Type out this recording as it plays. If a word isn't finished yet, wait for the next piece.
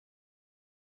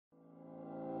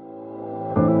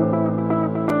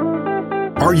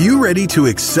Are you ready to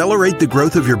accelerate the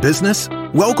growth of your business?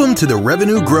 Welcome to the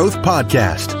Revenue Growth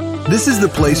Podcast. This is the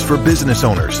place for business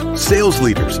owners, sales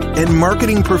leaders, and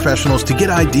marketing professionals to get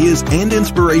ideas and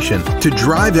inspiration to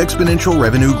drive exponential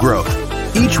revenue growth.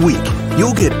 Each week,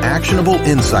 you'll get actionable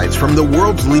insights from the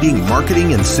world's leading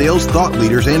marketing and sales thought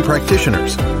leaders and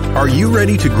practitioners. Are you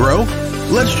ready to grow?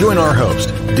 Let's join our host,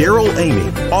 Daryl Amy,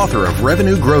 author of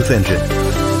Revenue Growth Engine.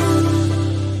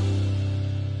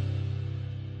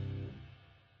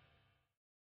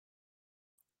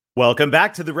 Welcome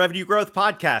back to the Revenue Growth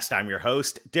Podcast. I'm your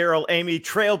host, Daryl Amy,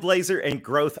 trailblazer and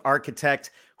growth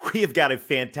architect. We have got a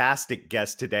fantastic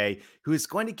guest today who is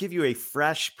going to give you a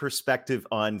fresh perspective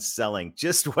on selling.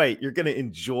 Just wait, you're going to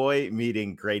enjoy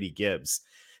meeting Grady Gibbs.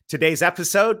 Today's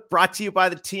episode brought to you by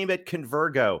the team at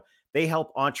Convergo. They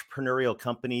help entrepreneurial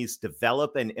companies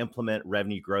develop and implement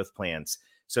revenue growth plans.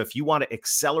 So if you want to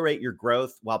accelerate your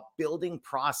growth while building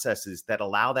processes that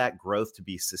allow that growth to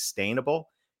be sustainable,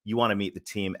 you want to meet the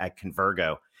team at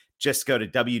Convergo. Just go to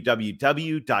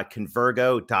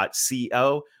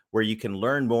www.convergo.co where you can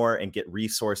learn more and get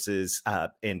resources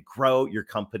and grow your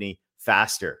company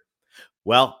faster.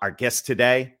 Well, our guest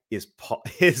today is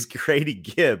Grady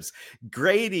Gibbs.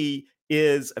 Grady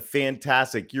is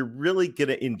fantastic. You're really going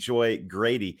to enjoy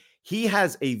Grady. He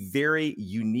has a very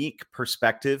unique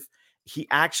perspective. He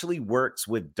actually works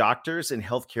with doctors and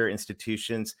healthcare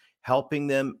institutions, helping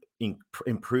them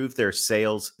improve their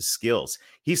sales skills.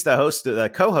 He's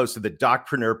the co-host of the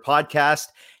Docpreneur podcast,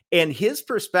 and his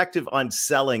perspective on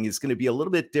selling is going to be a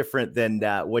little bit different than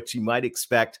what you might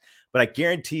expect, but I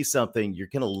guarantee something you're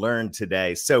going to learn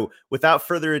today. So without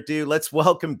further ado, let's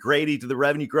welcome Grady to the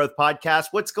Revenue Growth Podcast.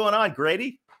 What's going on,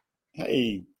 Grady?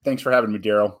 Hey, thanks for having me,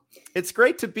 Daryl. It's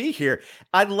great to be here.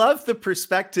 I love the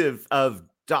perspective of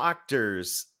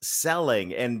doctors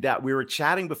selling, and we were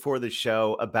chatting before the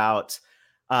show about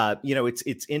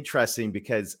it's interesting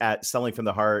because at Selling from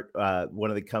the Heart, one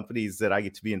of the companies that I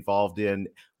get to be involved in,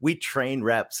 we train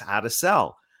reps how to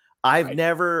sell. I've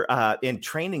never in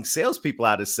training salespeople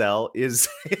how to sell is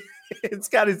it's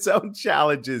got its own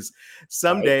challenges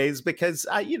some days because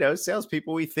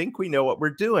salespeople, we think we know what we're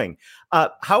doing.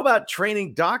 How about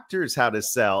training doctors how to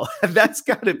sell? That's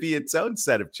got to be its own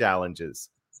set of challenges.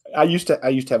 I used to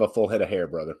have a full head of hair,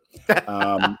 brother.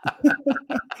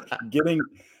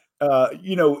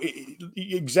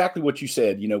 Exactly what you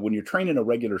said. When you're training a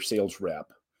regular sales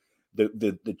rep,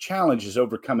 the challenge is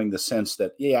overcoming the sense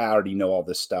that, I already know all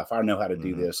this stuff. I know how to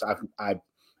do this. I've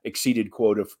exceeded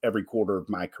quota every quarter of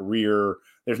my career.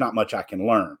 There's not much I can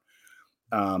learn.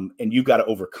 And you've got to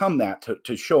overcome that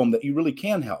to show them that you really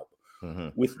can help.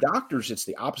 With doctors, it's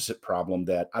the opposite problem,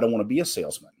 that I don't want to be a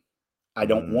salesman. I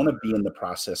don't want to be in the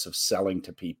process of selling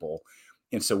to people.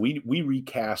 And so we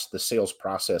recast the sales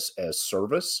process as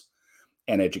service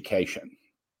and education.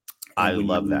 I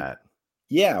love that.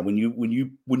 Yeah. When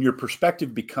your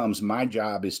perspective becomes, my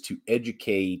job is to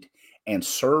educate and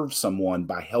serve someone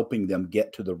by helping them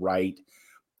get to the right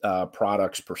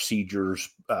products, procedures,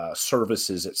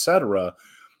 services, etc.,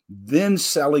 then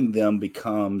selling them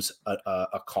becomes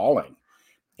a calling.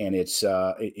 And it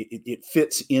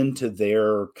fits into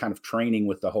their kind of training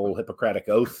with the whole Hippocratic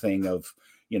Oath thing of,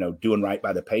 doing right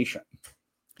by the patient.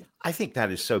 I think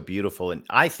that is so beautiful. And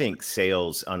I think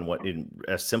sales in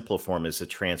a simple form is a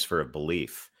transfer of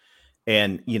belief.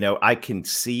 And, I can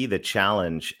see the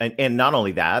challenge. And not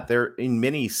only that, there in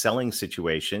many selling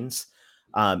situations,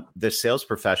 the sales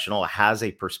professional has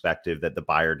a perspective that the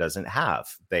buyer doesn't have.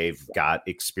 They've got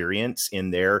experience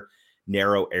in their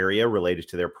narrow area related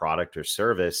to their product or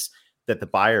service that the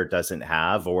buyer doesn't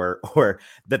have, or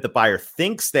that the buyer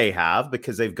thinks they have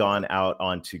because they've gone out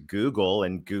onto Google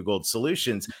and Googled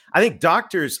solutions. I think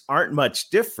doctors aren't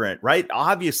much different, right?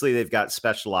 Obviously, they've got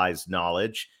specialized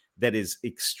knowledge that is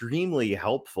extremely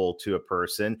helpful to a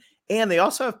person. And they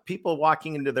also have people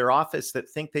walking into their office that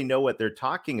think they know what they're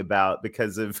talking about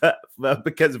because of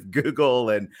Google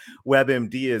and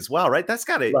WebMD as well, right? There's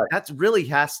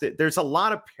a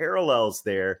lot of parallels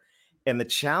there, and the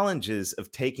challenges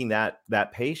of taking that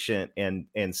patient and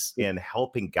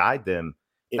helping guide them.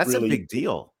 That's a big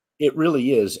deal. It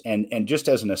really is. And just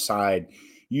as an aside,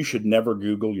 you should never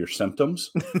Google your symptoms.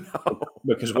 No.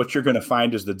 Because what you're going to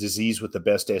find is the disease with the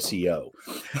best SEO.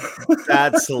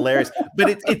 That's hilarious.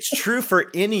 But it's true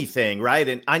for anything, right?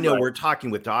 And I know we're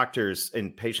talking with doctors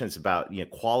and patients about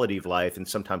quality of life and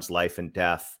sometimes life and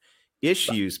death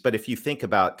issues. But if you think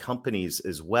about companies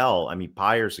as well, I mean,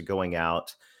 buyers are going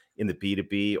out in the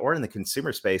B2B or in the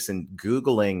consumer space and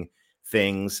Googling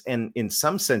things. And in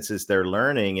some senses, they're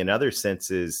learning. In other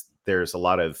senses, there's a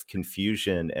lot of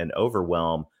confusion and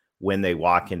overwhelm when they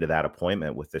walk into that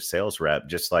appointment with the sales rep,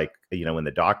 just like, when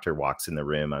the doctor walks in the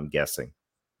room, I'm guessing.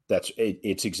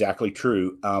 It's exactly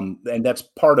true. And that's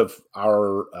part of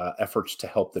our efforts to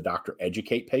help the doctor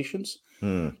educate patients.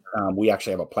 We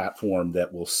actually have a platform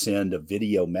that will send a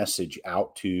video message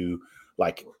out to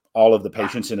like all of the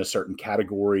patients in a certain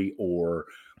category, or,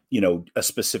 a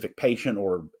specific patient,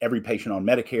 or every patient on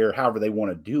Medicare, however they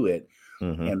want to do it.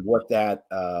 And what that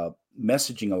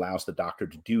messaging allows the doctor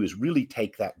to do is really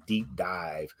take that deep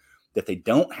dive that they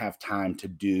don't have time to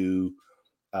do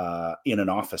in an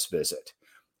office visit.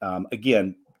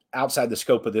 Again, outside the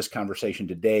scope of this conversation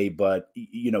today, but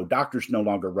doctors no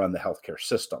longer run the healthcare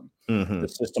system. The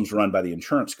system's run by the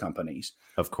insurance companies,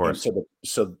 of course. And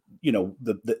so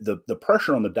the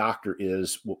pressure on the doctor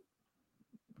is,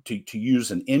 to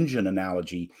use an engine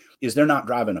analogy, is they're not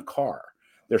driving a car,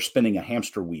 they're spinning a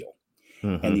hamster wheel.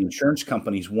 And the insurance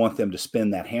companies want them to spin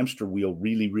that hamster wheel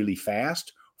really, really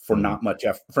fast for not much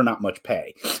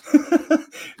pay.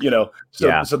 So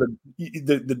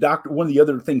the doctor, one of the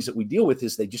other things that we deal with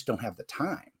is they just don't have the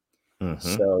time.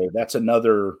 So that's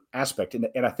another aspect.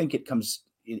 And I think it comes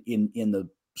in the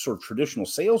sort of traditional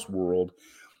sales world.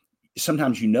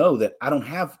 Sometimes that I don't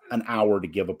have an hour to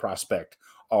give a prospect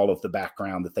all of the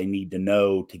background that they need to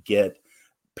know to get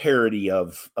parity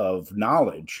of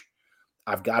knowledge.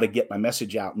 I've got to get my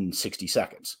message out in 60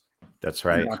 seconds. That's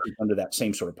right. Under that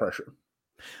same sort of pressure.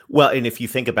 Well, and if you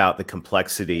think about the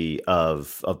complexity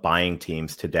of buying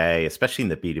teams today, especially in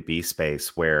the B2B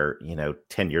space, where,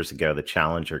 10 years ago, the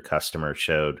Challenger customer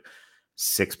showed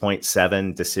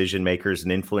 6.7 decision makers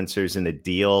and influencers in a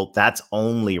deal. That's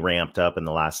only ramped up in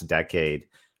the last decade.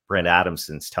 Brent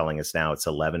Adamson's telling us now it's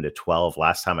 11 to 12.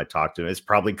 Last time I talked to him, it's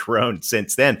probably grown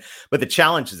since then. But the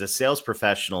challenge as a sales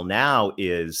professional now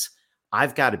is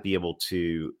I've got to be able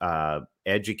to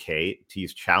educate, to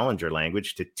use Challenger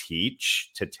language, to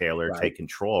teach, to tailor, take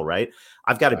control, right?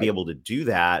 I've got to be able to do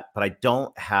that, but I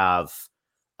don't have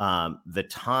the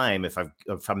time if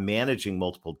I'm managing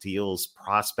multiple deals,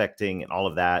 prospecting and all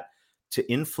of that, to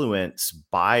influence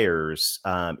buyers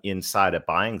inside a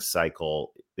buying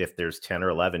cycle. If there's 10 or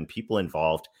 11 people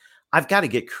involved, I've got to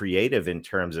get creative in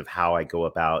terms of how I go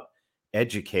about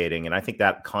educating. And I think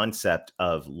that concept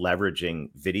of leveraging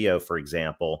video, for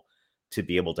example, to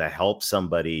be able to help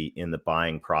somebody in the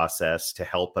buying process, to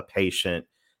help a patient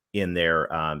in their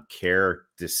care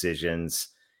decisions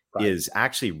is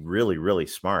actually really, really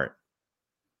smart.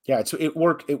 Yeah, it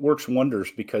works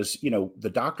wonders because,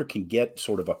 the doctor can get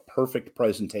sort of a perfect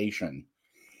presentation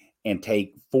and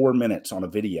take 4 minutes on a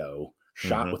video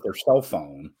shot with their cell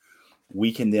phone.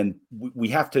 We can then, we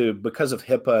have to, because of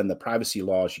HIPAA and the privacy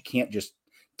laws, you can't just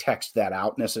text that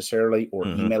out necessarily or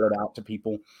email it out to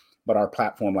people. But our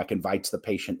platform invites the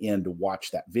patient in to watch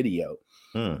that video.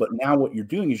 But now what you're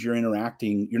doing is you're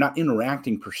not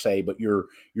interacting per se, but you're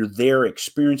there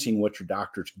experiencing what your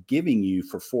doctor's giving you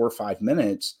for 4 or 5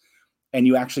 minutes. And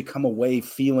you actually come away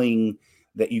feeling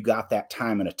that you got that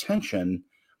time and attention.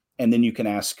 And then you can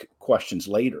ask questions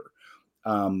later.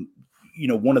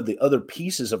 One of the other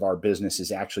pieces of our business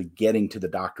is actually getting to the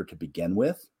doctor to begin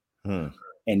with.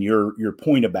 And your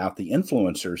point about the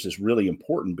influencers is really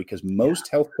important because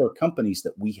most healthcare companies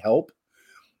that we help,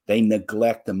 they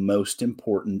neglect the most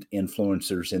important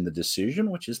influencers in the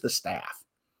decision, which is the staff.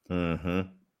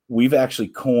 We've actually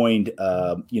coined,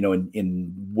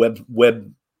 in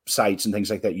websites and things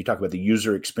like that, you talk about the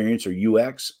user experience or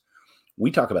UX.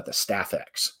 We talk about the staff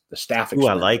X, the staff experience.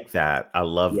 I like that. I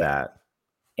love that.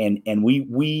 And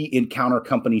we encounter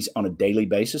companies on a daily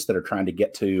basis that are trying to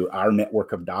get to our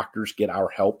network of doctors, get our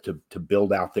help to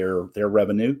build out their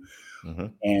revenue.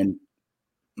 And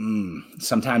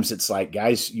sometimes it's like,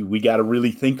 guys, we got to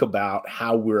really think about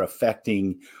how we're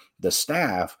affecting the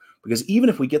staff, because even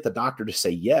if we get the doctor to say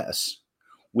yes,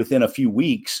 within a few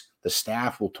weeks, the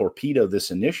staff will torpedo this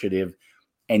initiative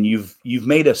and you've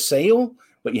made a sale,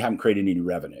 but you haven't created any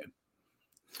revenue.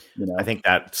 I think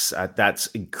that's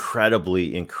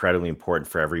incredibly, incredibly important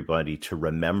for everybody to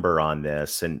remember on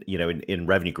this. And, in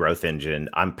Revenue Growth Engine,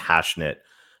 I'm passionate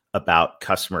about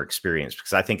customer experience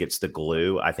because I think it's the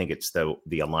glue. I think it's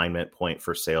the alignment point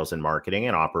for sales and marketing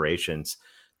and operations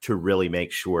to really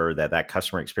make sure that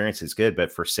customer experience is good.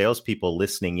 But for salespeople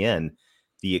listening in,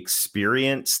 the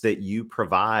experience that you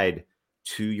provide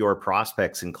to your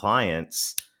prospects and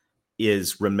clients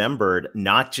is remembered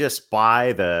not just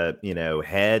by the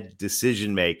head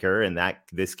decision maker, in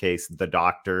this case the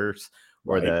doctors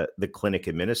or the clinic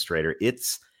administrator.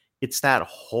 It's that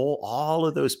all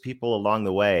of those people along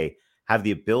the way have the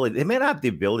ability. They may not have the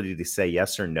ability to say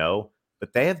yes or no,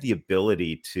 but they have the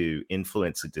ability to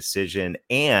influence a decision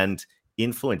and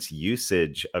influence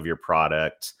usage of your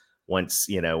product once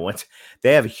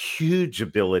they have a huge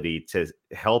ability to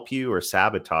help you or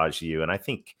sabotage you. And I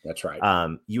think That's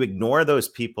right. You ignore those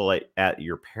people at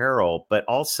your peril, but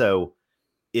also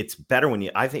it's better when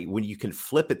you can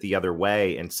flip it the other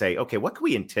way and say, okay, what can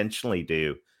we intentionally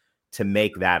do to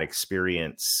make that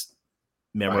experience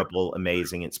memorable,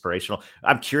 amazing, inspirational?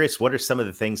 I'm curious, what are some of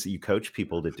the things that you coach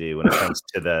people to do when it comes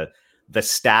to the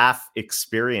staff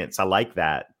experience? I like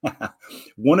that.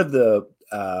 One of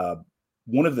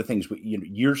the things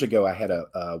years ago, I had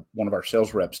one of our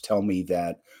sales reps tell me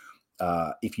that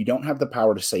if you don't have the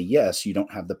power to say yes, you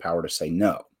don't have the power to say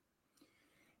no.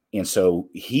 And so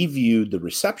he viewed the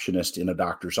receptionist in a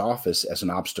doctor's office as an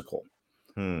obstacle.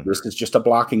 This is just a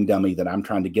blocking dummy that I'm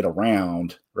trying to get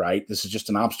around, right? This is just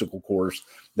an obstacle course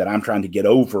that I'm trying to get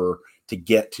over to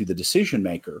get to the decision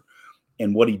maker.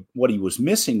 And what he was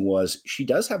missing was she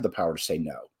does have the power to say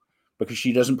no, because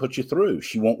she doesn't put you through.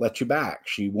 She won't let you back.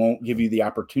 She won't give you the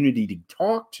opportunity to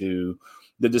talk to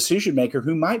the decision maker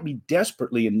who might be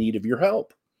desperately in need of your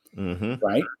help,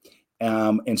 right?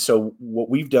 And so what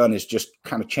we've done is just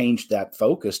kind of changed that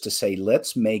focus to say,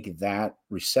 let's make that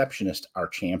receptionist our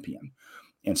champion.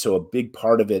 And so a big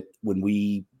part of it when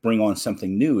we bring on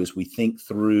something new is we think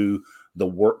through the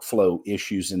workflow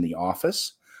issues in the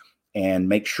office and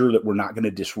make sure that we're not going to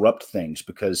disrupt things,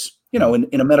 because, in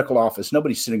a medical office,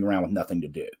 nobody's sitting around with nothing to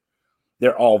do.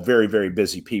 They're all very, very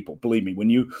busy people. Believe me, when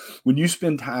you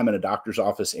spend time in a doctor's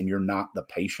office and you're not the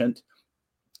patient,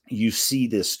 you see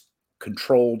this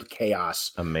controlled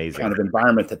chaos amazing kind of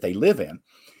environment that they live in.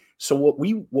 So what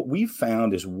we've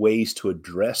found is ways to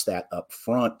address that up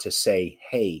front, to say,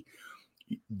 hey,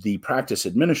 the practice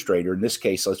administrator, in this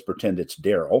case, let's pretend it's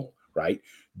Daryl, right?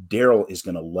 Daryl is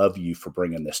going to love you for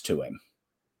bringing this to him.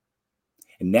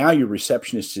 And now your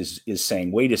receptionist is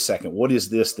saying, wait a second, what is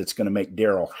this that's going to make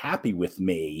Daryl happy with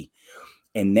me?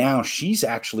 And now she's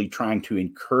actually trying to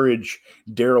encourage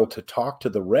Daryl to talk to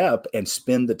the rep and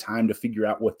spend the time to figure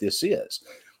out what this is.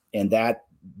 And that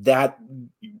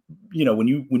when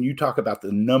you talk about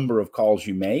the number of calls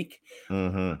you make,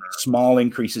 small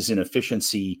increases in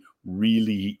efficiency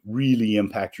really, really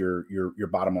impact your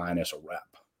bottom line as a rep.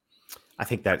 I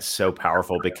think that's so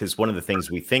powerful, because one of the things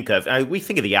we think of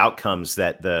the outcomes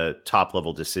that the top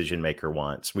level decision maker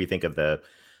wants. We think of the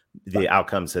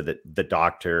outcomes that the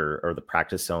doctor or the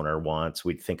practice owner wants.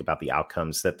 We think about the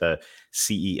outcomes that the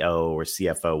CEO or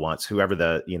CFO wants, whoever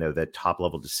the top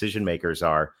level decision makers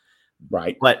are.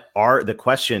 Right. But the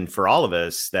question for all of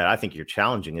us that I think you're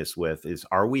challenging us with is,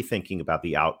 are we thinking about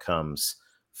the outcomes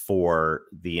for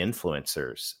the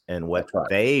influencers and what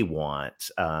they want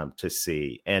to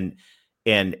see?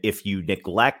 And if you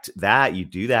neglect that, you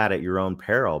do that at your own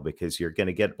peril, because you're going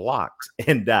to get blocked.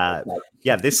 And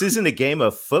this isn't a game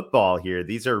of football here.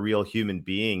 These are real human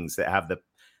beings that have the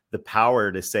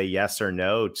power to say yes or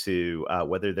no to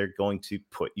whether they're going to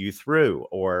put you through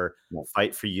or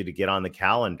fight for you to get on the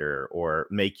calendar or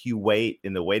make you wait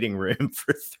in the waiting room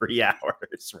for 3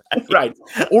 hours. Right.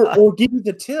 Or give you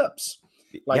the tips.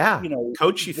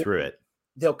 Coach you through it.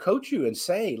 They'll coach you and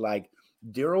say, like,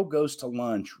 Daryl goes to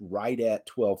lunch right at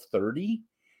 12:30.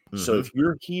 So if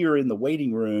you're here in the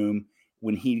waiting room,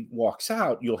 when he walks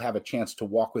out, you'll have a chance to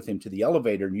walk with him to the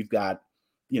elevator, and you've got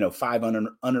 5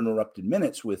 uninterrupted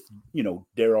minutes with,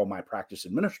 Daryl, my practice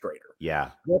administrator.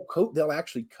 Yeah. They'll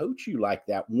actually coach you like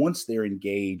that once they're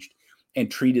engaged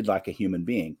and treated like a human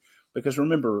being. Because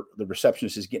remember, the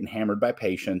receptionist is getting hammered by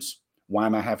patients. Why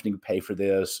am I having to pay for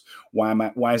this?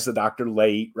 Why is the doctor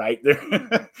late? Right?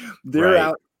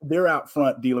 They're out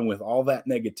front dealing with all that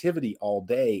negativity all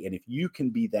day. And if you can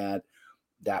be that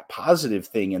positive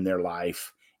thing in their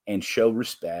life and show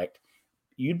respect,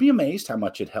 you'd be amazed how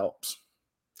much it helps.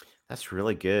 That's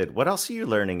really good. What else are you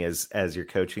learning as you're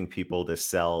coaching people to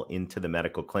sell into the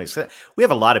medical clinics? We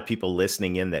have a lot of people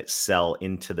listening in that sell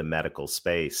into the medical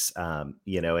space, and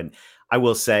I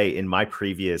will say, in my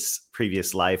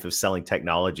previous life of selling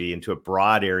technology into a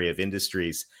broad area of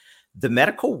industries, the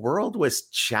medical world was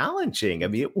challenging. I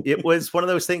mean, it was one of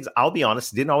those things, I'll be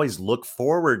honest, didn't always look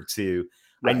forward to.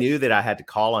 Right. I knew that I had to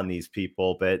call on these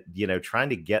people, but, trying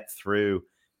to get through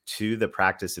to the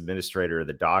practice administrator or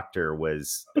the doctor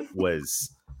was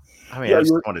I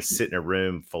just want to sit in a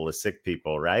room full of sick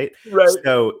people. Right.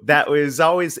 So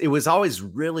it was always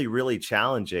really, really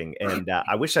challenging. And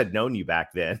I wish I'd known you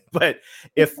back then. But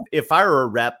if I were a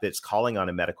rep that's calling on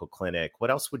a medical clinic,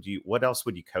 what else would you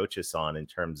coach us on in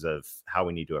terms of how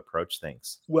we need to approach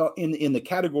things? Well, in the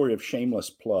category of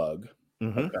shameless plug,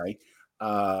 okay,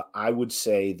 I would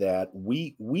say that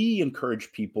we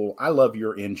encourage people. I love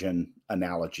your engine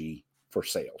analogy for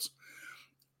sales.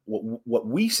 What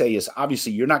we say is,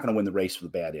 obviously, you're not going to win the race with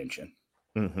a bad engine.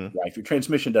 Right? If your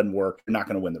transmission doesn't work, you're not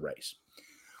going to win the race.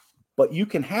 But you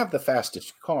can have the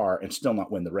fastest car and still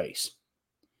not win the race.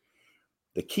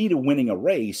 The key to winning a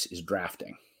race is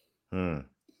drafting.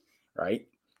 Right?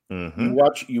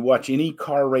 You watch any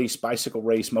car race, bicycle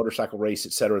race, motorcycle race,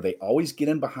 etc. They always get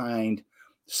in behind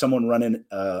someone running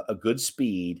a good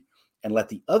speed and let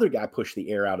the other guy push the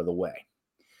air out of the way.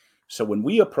 So when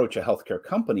we approach a healthcare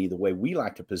company, the way we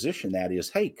like to position that is,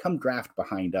 hey, come draft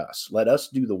behind us. Let us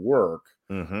do the work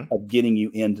of getting you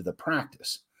into the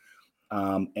practice.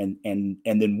 And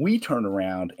then we turn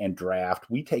around and draft.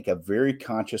 We take a very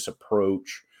conscious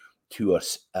approach to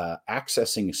us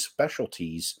accessing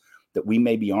specialties that we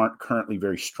maybe aren't currently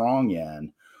very strong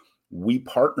in. We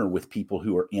partner with people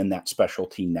who are in that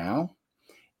specialty now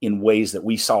in ways that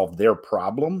we solve their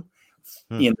problem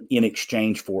in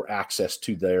exchange for access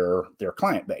to their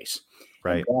client base.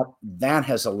 Right. That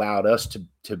has allowed us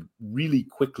to really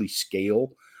quickly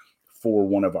scale for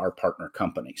one of our partner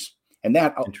companies. And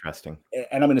that interesting.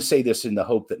 And I'm going to say this in the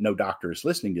hope that no doctor is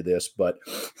listening to this, but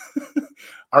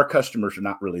our customers are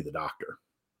not really the doctor.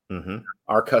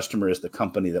 Our customer is the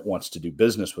company that wants to do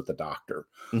business with the doctor.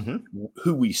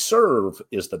 Who we serve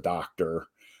is the doctor,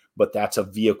 but that's a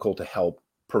vehicle to help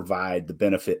provide the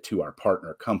benefit to our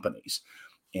partner companies.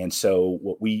 And so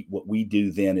what we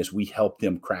do then is we help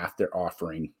them craft their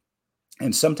offering.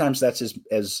 And sometimes that's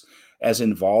as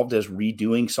involved as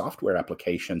redoing software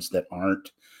applications that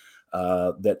aren't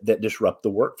that disrupt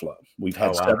the workflow. We've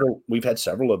had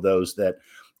several of those. That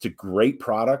it's a great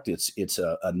product. It's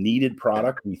a needed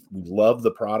product. We love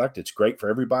the product. It's great for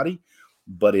everybody,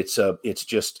 but it's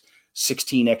just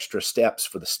 16 extra steps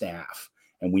for the staff.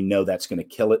 And we know that's going to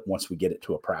kill it once we get it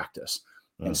to a practice.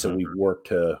 And so we work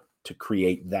to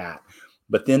create that.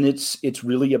 But then it's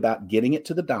really about getting it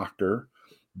to the doctor,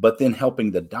 but then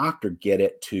helping the doctor get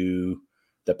it to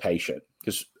the patient.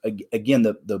 Because again,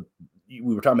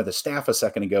 we were talking about the staff a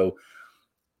second ago.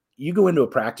 You go into a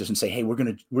practice and say, hey, we're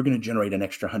going to generate an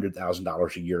extra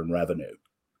 $100,000 a year in revenue.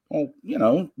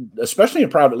 Well, especially in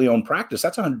a privately owned practice,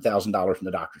 that's $100,000 in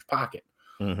the doctor's pocket.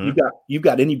 You've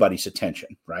got anybody's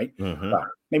attention, right?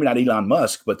 Maybe not Elon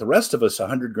Musk, but the rest of us,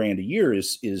 $100,000 a year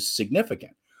is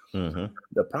significant.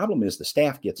 The problem is the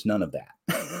staff gets none of that.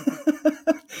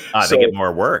 They get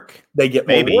more work. They get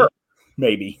more work,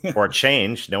 maybe. Or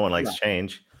change. No one likes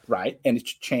change. Right. And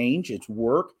it's change, it's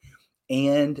work.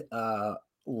 And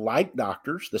like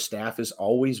doctors, the staff is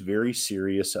always very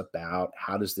serious about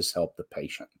how does this help the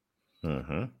patient?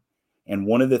 And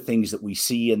one of the things that we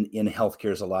see in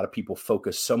healthcare is a lot of people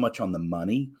focus so much on the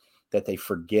money that they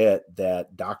forget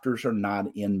that doctors are not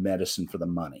in medicine for the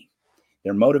money.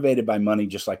 They're motivated by money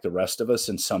just like the rest of us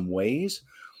in some ways,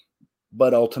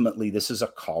 but ultimately this is a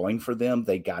calling for them.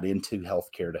 They got into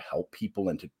healthcare to help people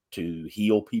and to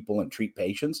heal people and treat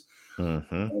patients. And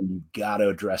you've got to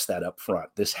address that up front.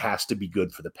 This has to be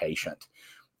good for the patient,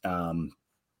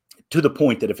 to the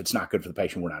point that if it's not good for the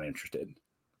patient, we're not interested,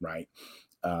 right?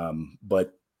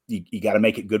 But you got to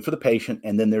make it good for the patient,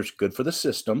 and then there's good for the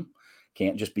system.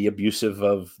 Can't just be abusive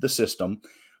of the system.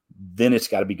 Then it's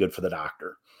got to be good for the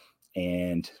doctor.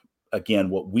 And again,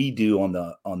 what we do on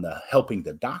the helping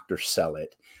the doctor sell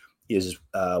it is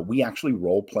we actually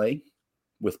role play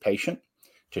with patient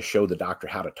to show the doctor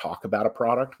how to talk about a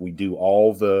product. We do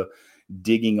all the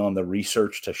digging on the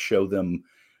research to show them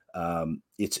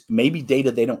it's maybe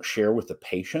data they don't share with the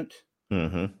patient.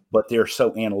 But they're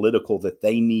so analytical that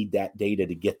they need that data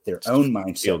to get their own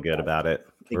mindset. Feel good about it.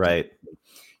 Right.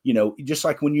 Just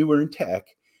like when you were in tech,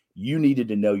 you needed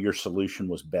to know your solution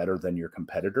was better than your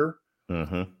competitor.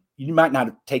 You might not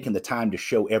have taken the time to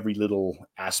show every little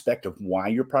aspect of why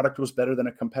your product was better than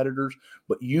a competitor's,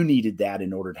 but you needed that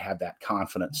in order to have that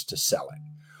confidence to sell it.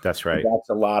 That's right. And that's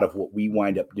a lot of what we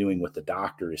wind up doing with the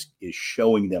doctor is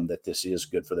showing them that this is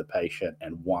good for the patient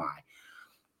and why.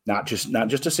 Not just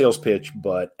a sales pitch,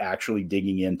 but actually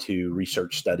digging into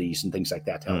research studies and things like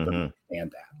that to help them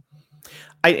understand that.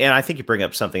 I think you bring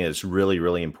up something that's really,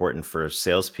 really important for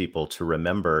salespeople to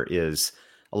remember is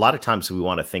a lot of times we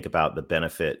want to think about the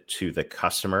benefit to the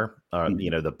customer,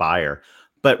 the buyer,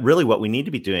 but really what we need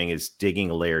to be doing is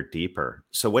digging a layer deeper.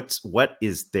 So what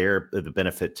is the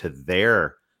benefit to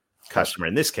their customer?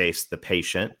 In this case, the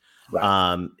patient,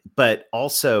 right. But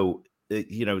also,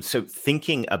 so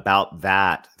thinking about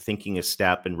that, thinking a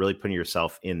step and really putting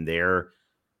yourself in their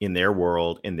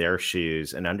world, in their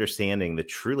shoes, and understanding that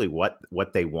truly what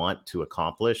they want to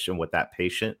accomplish and what that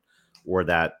patient or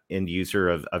that end user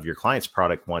of your client's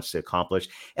product wants to accomplish.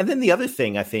 And then the other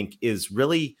thing I think is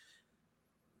really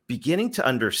beginning to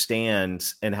understand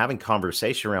and having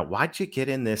conversation around why'd you get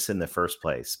in this in the first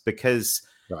place? Because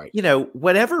Right.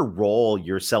 Whatever role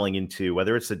you're selling into,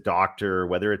 whether it's a doctor,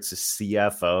 whether it's a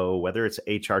CFO, whether it's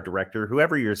HR director,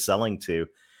 whoever you're selling to,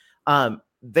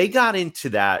 they got into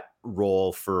that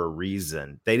role for a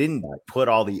reason. They didn't put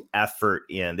all the effort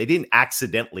in. They didn't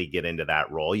accidentally get into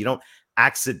that role. You don't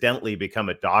accidentally become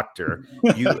a doctor.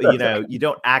 You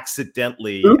don't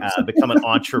accidentally become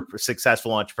an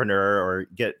successful entrepreneur or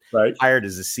get hired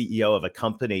as a CEO of a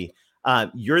company.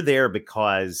 You're there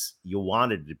because you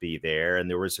wanted to be there, and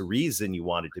there was a reason you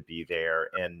wanted to be there,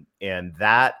 and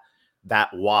that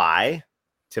why.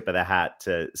 Tip of the hat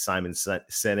to Simon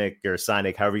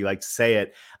Sinek, however you like to say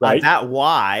it. That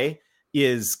why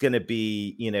is going to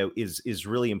be, is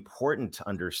really important to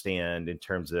understand in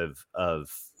terms of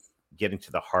getting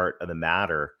to the heart of the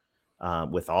matter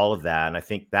with all of that. And I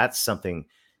think that's something,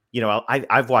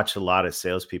 I've watched a lot of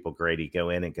salespeople, Grady, go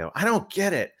in and go, I don't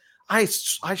get it. I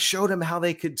showed them how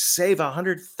they could save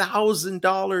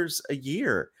 $100,000 a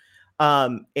year.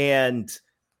 And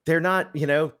they're not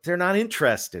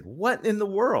interested. What in the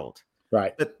world?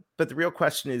 Right. But the real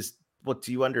question is, well,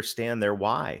 do you understand their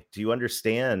why? Do you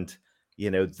understand,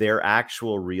 their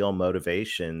actual real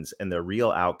motivations and the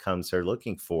real outcomes they're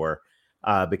looking for?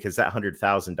 Because that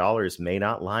 $100,000 may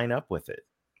not line up with it.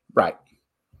 Right.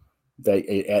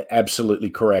 They absolutely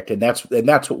correct. And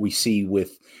that's what we see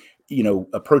with,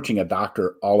 approaching a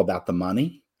doctor all about the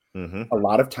money. A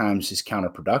lot of times is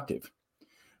counterproductive.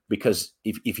 Because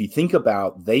if you think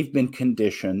about, they've been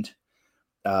conditioned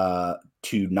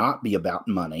to not be about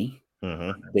money.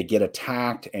 They get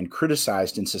attacked and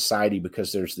criticized in society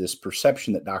because there's this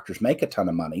perception that doctors make a ton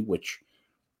of money, which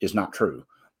is not true.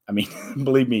 I mean,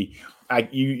 believe me,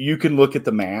 you can look at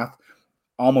the math.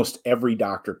 Almost every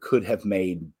doctor could have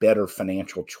made better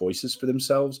financial choices for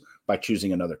themselves by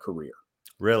choosing another career.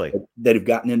 Really? That have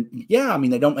gotten in. Yeah. I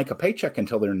mean, they don't make a paycheck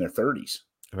until they're in their 30s.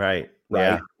 Right.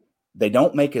 Yeah. They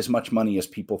don't make as much money as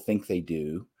people think they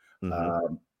do.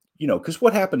 Because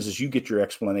what happens is you get your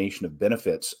explanation of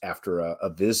benefits after a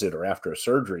visit or after a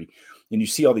surgery, and you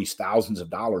see all these thousands of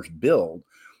dollars billed.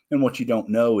 And what you don't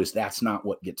know is that's not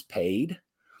what gets paid,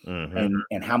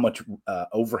 and how much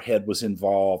overhead was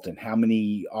involved and how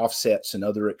many offsets and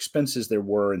other expenses there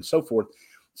were and so forth.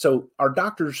 So our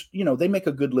doctors, they make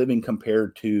a good living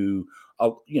compared to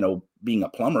being a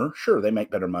plumber. Sure, they make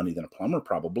better money than a plumber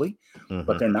probably,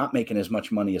 but they're not making as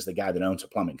much money as the guy that owns a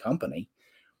plumbing company.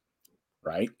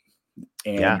 Right.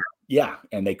 And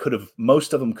and they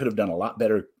most of them could have done a lot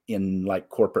better in like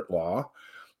corporate law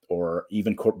or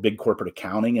even big corporate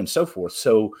accounting and so forth.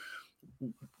 So,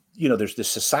 there's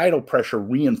this societal pressure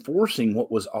reinforcing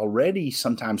what was already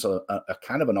sometimes a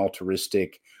kind of an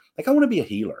altruistic, like, I want to be a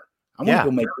healer. I want to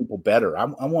go make people better. I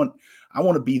want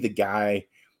to be the guy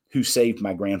who saved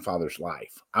my grandfather's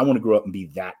life. I want to grow up and be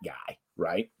that guy.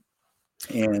 Right.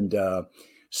 And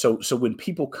so when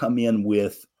people come in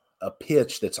with a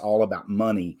pitch that's all about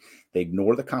money, they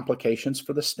ignore the complications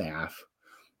for the staff,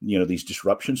 these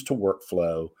disruptions to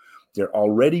workflow. They're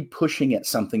already pushing at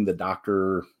something the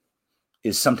doctor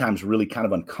is sometimes really kind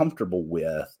of uncomfortable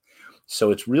with.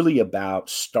 So it's really about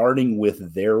starting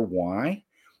with their why,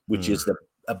 which is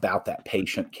about that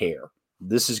patient care.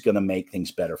 This is going to make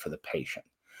things better for the patient.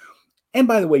 And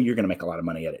by the way, you're going to make a lot of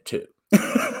money at it too.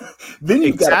 Then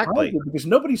you've got to, because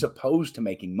nobody's opposed to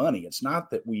making money. It's not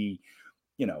that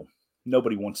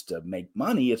nobody wants to make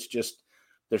money. It's just,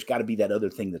 there's got to be that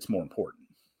other thing that's more important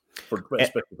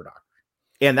especially for doctors.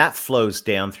 And that flows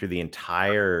down through the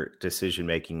entire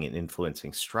decision-making and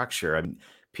influencing structure. I mean,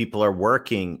 people are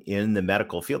working in the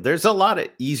medical field. There's a lot of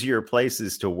easier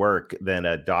places to work than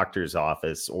a doctor's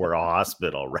office or a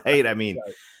hospital, right? I mean,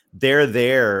 they're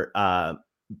there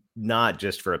not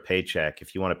just for a paycheck.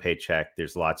 If you want a paycheck,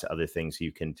 there's lots of other things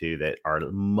you can do that are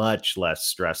much less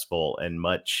stressful and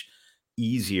much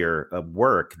easier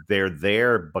work. They're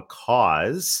there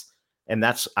because, and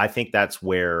I think that's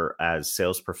where, as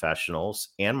sales professionals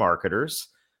and marketers,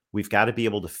 we've got to be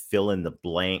able to fill in the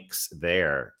blanks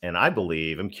there. And I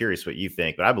believe, I'm curious what you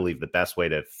think, but I believe the best way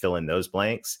to fill in those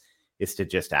blanks is to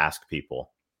just ask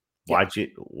people, what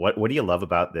do you love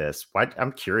about this?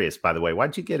 I'm curious, by the way,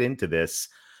 why'd you get into this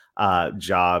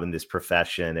job and this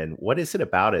profession? And what is it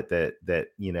about it that,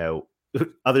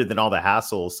 other than all the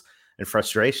hassles and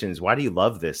frustrations, why do you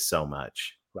love this so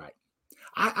much? Right.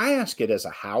 I ask it as a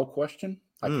how question.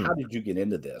 Like, how did you get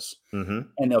into this? And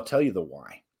they'll tell you the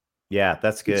why. Yeah,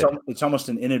 that's good. It's almost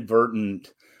an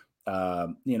inadvertent,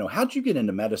 how'd you get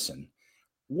into medicine?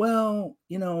 Well,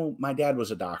 my dad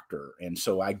was a doctor. And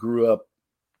so I grew up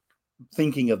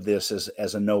thinking of this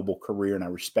as a noble career, and I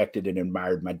respected and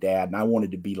admired my dad, and I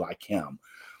wanted to be like him.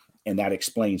 And that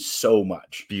explains so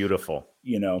much. Beautiful.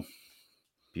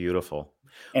 Beautiful.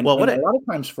 And, Well, and a lot of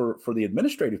times for the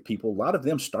administrative people, a lot of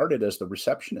them started as the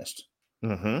receptionist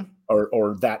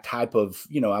or that type of,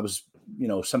 I was,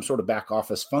 some sort of back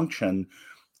office function.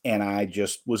 And I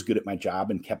just was good at my job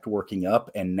and kept working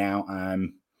up. And now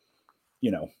I'm,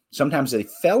 sometimes they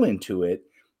fell into it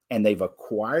and they've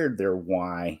acquired their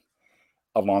why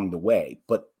along the way.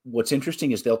 But what's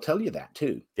interesting is they'll tell you that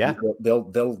too. Yeah.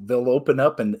 They'll open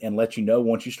up and let you know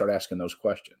once you start asking those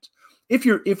questions. If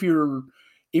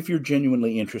you're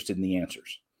genuinely interested in the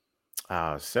answers.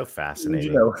 Oh, so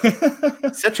fascinating.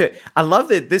 I love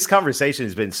that this conversation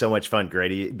has been so much fun,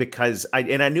 Grady, because I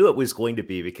knew it was going to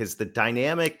be, because the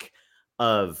dynamic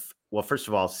of, well, first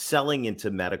of all, selling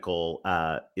into medical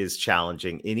is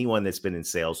challenging. Anyone that's been in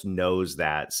sales knows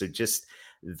that. So just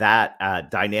that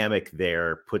dynamic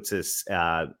there puts us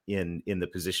in the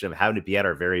position of having to be at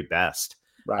our very best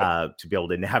to be able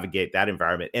to navigate that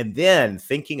environment. And then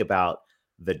thinking about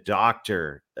the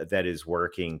doctor that is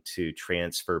working to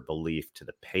transfer belief to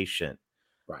the patient.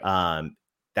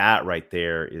 That right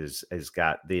there has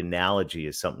got, the analogy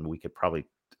is something we could probably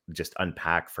just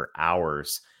unpack for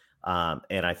hours.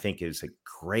 And I think is a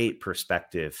great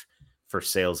perspective for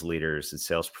sales leaders and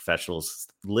sales professionals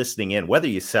listening in, whether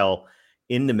you sell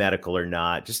into medical or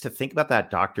not, just to think about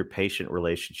that doctor-patient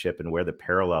relationship and where the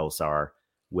parallels are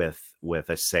with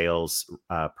a sales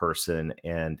person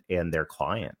and their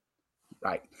client.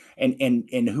 Right.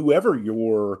 And whoever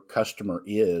your customer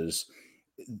is,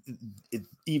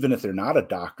 even if they're not a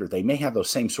doctor, they may have those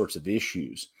same sorts of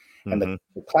issues. And the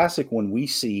classic one we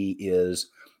see is,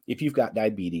 if you've got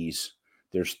diabetes,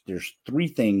 there's three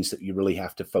things that you really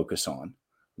have to focus on.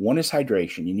 One is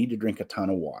hydration. You need to drink a ton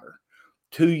of water.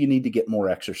 2, you need to get more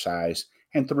exercise.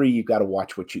 And 3, you've got to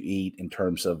watch what you eat in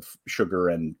terms of sugar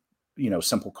and,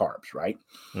 simple carbs, right?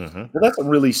 Well, that's a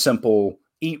really simple: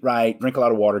 eat right, drink a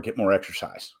lot of water, get more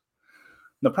exercise.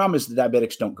 The problem is the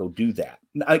diabetics don't go do that.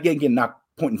 Again, not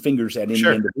pointing fingers at any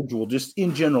individual, just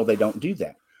in general, they don't do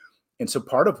that. And so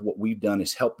part of what we've done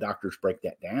is help doctors break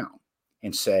that down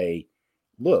and say,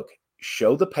 look,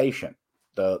 show the patient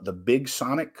the big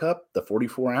Sonic cup, the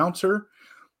 44-ouncer,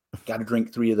 got to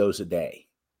drink 3 of those a day.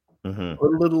 Put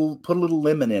a little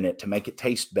lemon in it to make it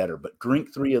taste better, but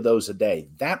drink 3 of those a day.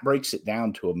 That breaks it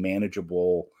down to a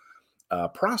manageable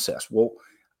process. Well,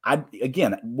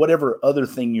 again, whatever other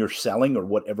thing you're selling or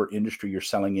whatever industry you're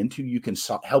selling into, you can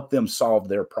help them solve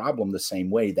their problem the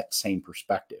same way, that same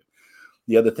perspective.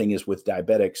 The other thing is with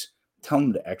diabetics, tell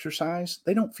them to exercise.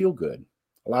 They don't feel good.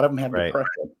 A lot of them have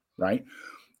depression, right?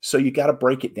 So you got to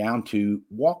break it down to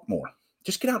walk more.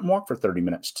 Just get out and walk for 30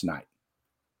 minutes tonight,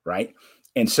 right?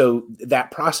 And so that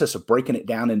process of breaking it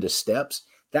down into steps,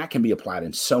 that can be applied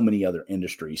in so many other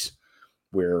industries,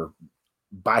 where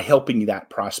by helping that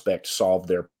prospect solve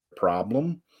their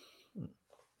problem,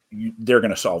 they're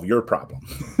going to solve your problem.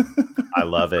 I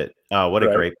love it. What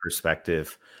a great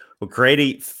perspective. Well,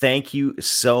 Grady, thank you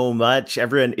so much.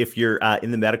 Everyone, if you're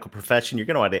in the medical profession, you're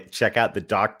going to want to check out the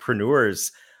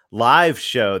Docpreneurs live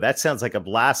show. That sounds like a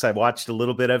blast. I watched a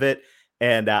little bit of it,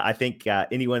 and I think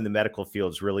anyone in the medical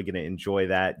field is really going to enjoy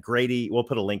that. Grady, we'll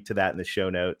put a link to that in the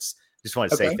show notes. Just want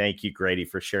to say thank you, Grady,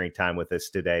 for sharing time with us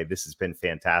today. This has been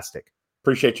fantastic.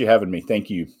 Appreciate you having me.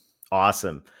 Thank you.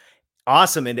 Awesome.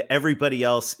 Awesome. And to everybody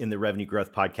else in the Revenue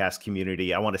Growth Podcast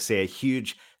community, I want to say a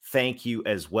huge thank you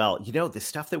as well. The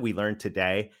stuff that we learned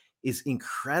today is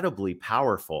incredibly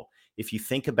powerful. If you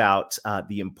think about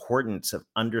the importance of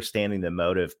understanding the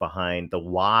motive behind the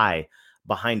why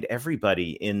behind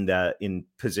everybody in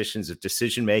positions of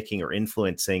decision making or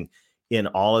influencing in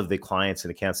all of the clients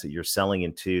and accounts that you're selling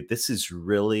into, this is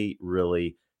really,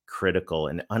 really critical,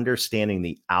 and understanding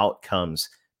the outcomes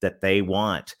that they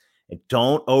want. And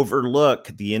don't overlook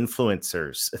the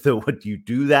influencers. Would you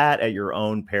do that at your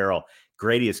own peril?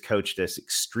 Grady has coached us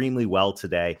extremely well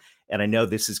today. And I know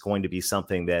this is going to be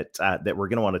something that we're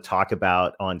going to want to talk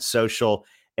about on social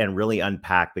and really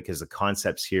unpack, because the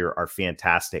concepts here are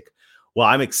fantastic. Well,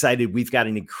 I'm excited. We've got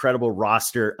an incredible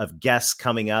roster of guests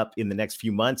coming up in the next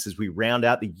few months as we round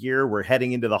out the year. We're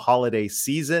heading into the holiday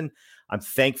season. I'm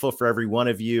thankful for every one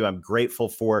of you. I'm grateful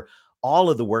for all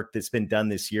of the work that's been done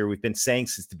this year. We've been saying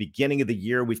since the beginning of the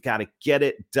year, we've got to get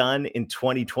it done in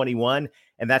 2021.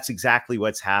 And that's exactly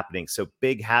what's happening. So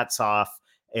big hats off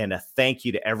and a thank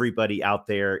you to everybody out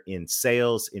there in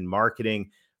sales, in marketing,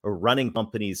 or running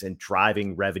companies and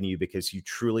driving revenue, because you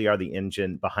truly are the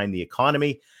engine behind the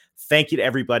economy. Thank you to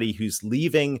everybody who's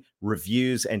leaving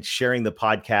reviews and sharing the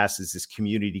podcast as this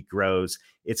community grows.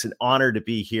 It's an honor to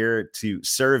be here to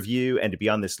serve you and to be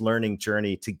on this learning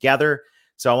journey together.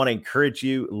 So I want to encourage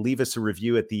you, leave us a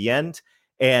review at the end.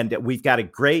 And we've got a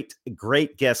great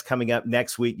guest coming up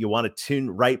next week. You want to tune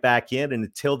right back in. And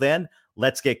until then,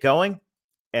 let's get going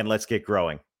and let's get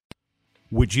growing.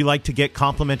 Would you like to get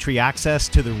complimentary access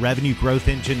to the Revenue Growth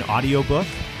Engine audiobook?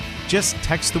 Just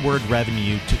text the word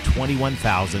revenue to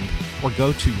 21,000 or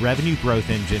go to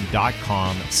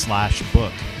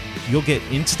revenuegrowthengine.com/book. You'll get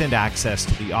instant access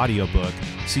to the audiobook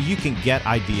so you can get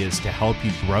ideas to help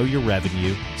you grow your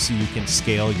revenue so you can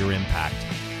scale your impact.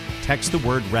 Text the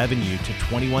word revenue to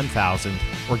 21,000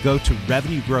 or go to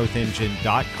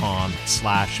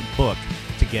revenuegrowthengine.com/book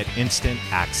to get instant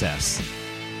access.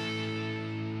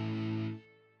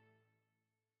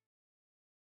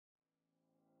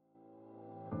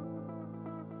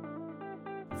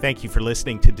 Thank you for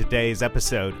listening to today's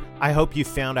episode. I hope you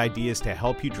found ideas to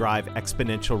help you drive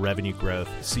exponential revenue growth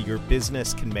so your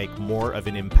business can make more of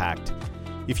an impact.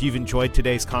 If you've enjoyed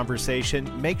today's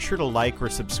conversation, make sure to like or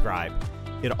subscribe.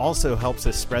 It also helps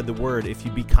us spread the word if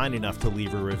you'd be kind enough to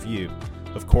leave a review.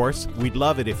 Of course, we'd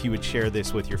love it if you would share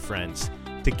this with your friends.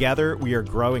 Together, we are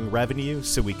growing revenue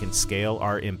so we can scale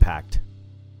our impact.